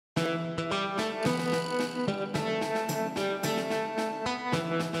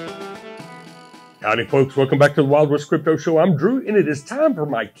Howdy, folks. Welcome back to the Wild West Crypto Show. I'm Drew, and it is time for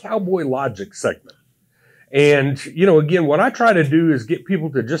my Cowboy Logic segment. And, again, what I try to do is get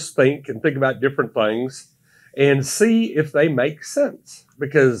people to just think and think about different things and see if they make sense.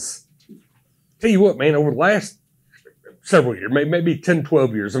 Because, tell you what, man, over the last several years, maybe 10,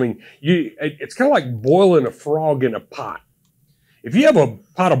 12 years, it's kind of like boiling a frog in a pot. If you have a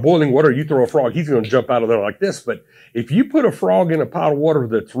pot of boiling water, you throw a frog, he's going to jump out of there like this. But if you put a frog in a pot of water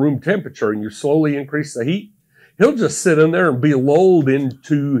that's room temperature and you slowly increase the heat, he'll just sit in there and be lulled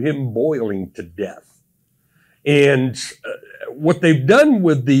into him boiling to death. And what they've done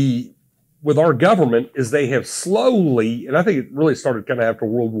with our government is they have slowly, and I think it really started kind of after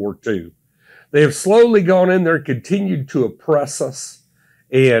World War II, they have slowly gone in there and continued to oppress us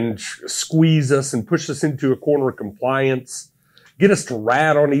and squeeze us and push us into a corner of compliance, get us to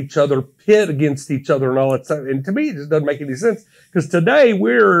rat on each other, pit against each other and all that stuff. And to me, it just doesn't make any sense because today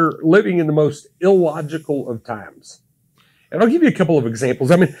we're living in the most illogical of times. And I'll give you a couple of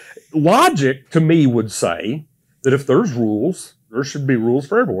examples. Logic to me would say that if there's rules, there should be rules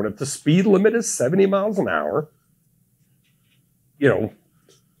for everyone. If the speed limit is 70 miles an hour,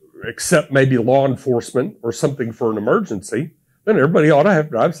 except maybe law enforcement or something for an emergency, then everybody ought to have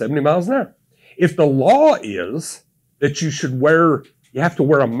to drive 70 miles an hour. If the law is that you have to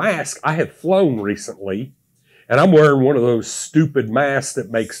wear a mask. I have flown recently, and I'm wearing one of those stupid masks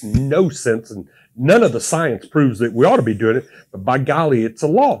that makes no sense, and none of the science proves that we ought to be doing it, but by golly, it's a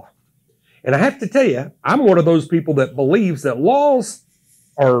law. And I have to tell you, I'm one of those people that believes that laws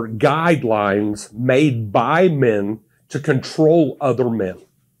are guidelines made by men to control other men.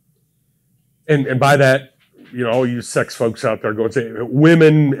 And by that, all you sex folks out there going, say,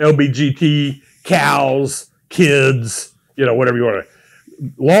 women, LGBT, cows, kids, whatever you want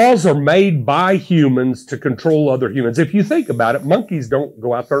to. Laws are made by humans to control other humans. If you think about it, monkeys don't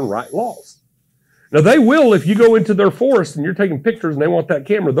go out there and write laws. Now, they will if you go into their forest and you're taking pictures and they want that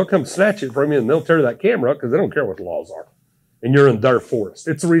camera, they'll come snatch it from you and they'll tear that camera up because they don't care what the laws are. And you're in their forest.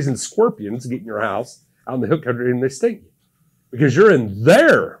 It's the reason scorpions get in your house out in the hill country and they sting you. Because you're in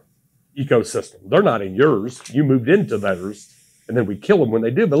their ecosystem. They're not in yours. You moved into theirs and then we kill them when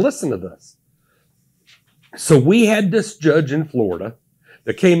they do. But listen to this. So we had this judge in Florida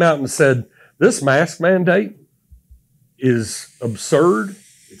that came out and said, this mask mandate is absurd,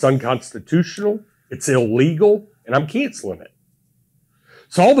 it's unconstitutional, it's illegal, and I'm canceling it.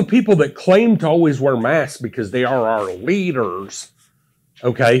 So all the people that claim to always wear masks because they are our leaders,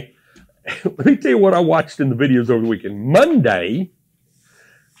 okay, let me tell you what I watched in the videos over the weekend. Monday,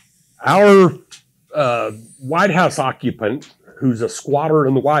 our White House occupant, who's a squatter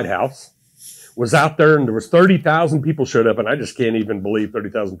in the White House, was out there and there was 30,000 people showed up, and I just can't even believe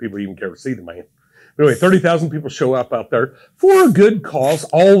 30,000 people even care to see the man. But anyway, 30,000 people show up out there for a good cause,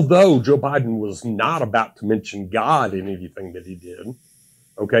 although Joe Biden was not about to mention God in anything that he did,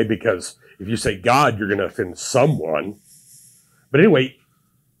 okay, because if you say God, you're going to offend someone. But anyway,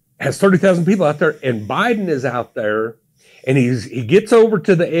 has 30,000 people out there, and Biden is out there, and he gets over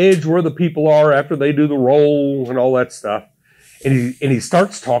to the edge where the people are after they do the roll and all that stuff. And he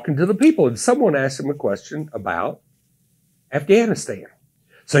starts talking to the people, and someone asks him a question about Afghanistan.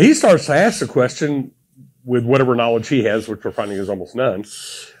 So he starts to ask the question with whatever knowledge he has, which we're finding is almost none.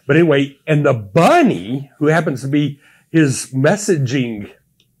 But anyway, and the bunny, who happens to be his messaging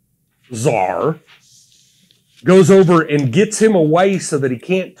czar, goes over and gets him away so that he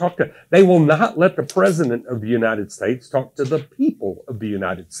can't talk to. They will not let the president of the United States talk to the people of the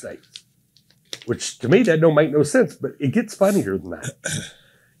United States. Which, to me, that don't make no sense, but it gets funnier than that.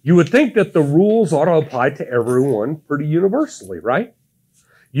 You would think that the rules ought to apply to everyone pretty universally, right?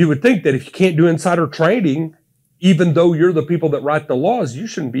 You would think that if you can't do insider trading, even though you're the people that write the laws, you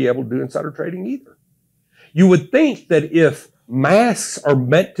shouldn't be able to do insider trading either. You would think that if masks are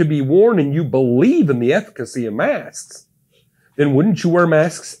meant to be worn and you believe in the efficacy of masks, then wouldn't you wear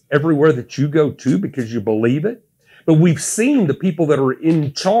masks everywhere that you go to because you believe it? But we've seen the people that are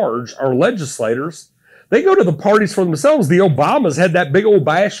in charge, our legislators, they go to the parties for themselves. The Obamas had that big old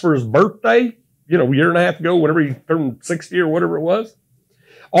bash for his birthday, a year and a half ago, whenever he turned 60 or whatever it was.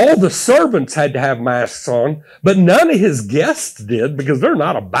 All the servants had to have masks on, but none of his guests did because they're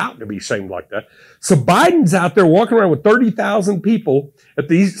not about to be shamed like that. So Biden's out there walking around with 30,000 people at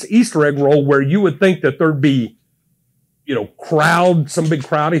the Easter egg roll where you would think that there'd be some big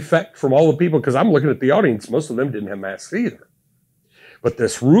crowd effect from all the people, because I'm looking at the audience, most of them didn't have masks either. But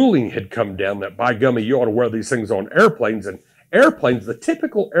this ruling had come down that, by gummy, you ought to wear these things on airplanes. And airplanes, the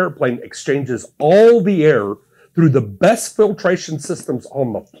typical airplane exchanges all the air through the best filtration systems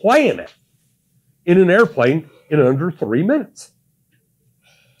on the planet in an airplane in under 3 minutes.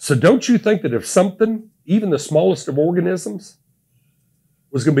 So don't you think that if something, even the smallest of organisms,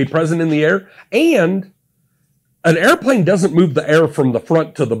 was going to be present in the air, and an airplane doesn't move the air from the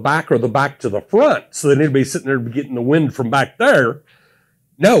front to the back or the back to the front so that anybody's sitting there getting the wind from back there.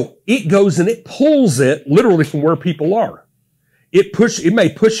 No, it goes and it pulls it literally from where people are. It may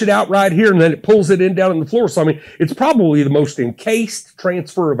push it out right here and then it pulls it in down on the floor. So, I mean, it's probably the most encased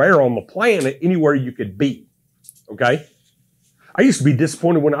transfer of air on the planet anywhere you could be. Okay? I used to be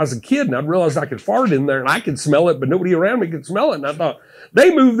disappointed when I was a kid and I realized I could fart in there and I could smell it, but nobody around me could smell it. And I thought,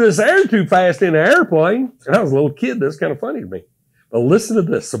 they move this air too fast in an airplane. And I was a little kid. That's kind of funny to me. But listen to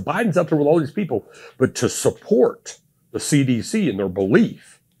this. So Biden's out there with all these people, but to support the CDC in their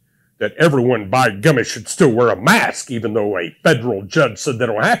belief that everyone, by gummy, should still wear a mask, even though a federal judge said they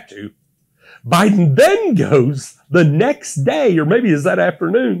don't have to. Biden then goes the next day, or maybe it's that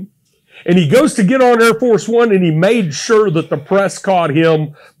afternoon, and he goes to get on Air Force One, and he made sure that the press caught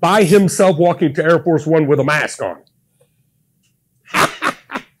him by himself walking to Air Force One with a mask on.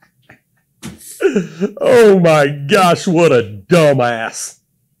 Oh my gosh, what a dumbass.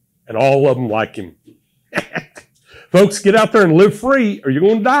 And all of them like him. Folks, get out there and live free or you're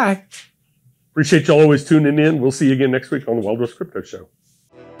going to die. Appreciate y'all always tuning in. We'll see you again next week on the Wild West Crypto Show.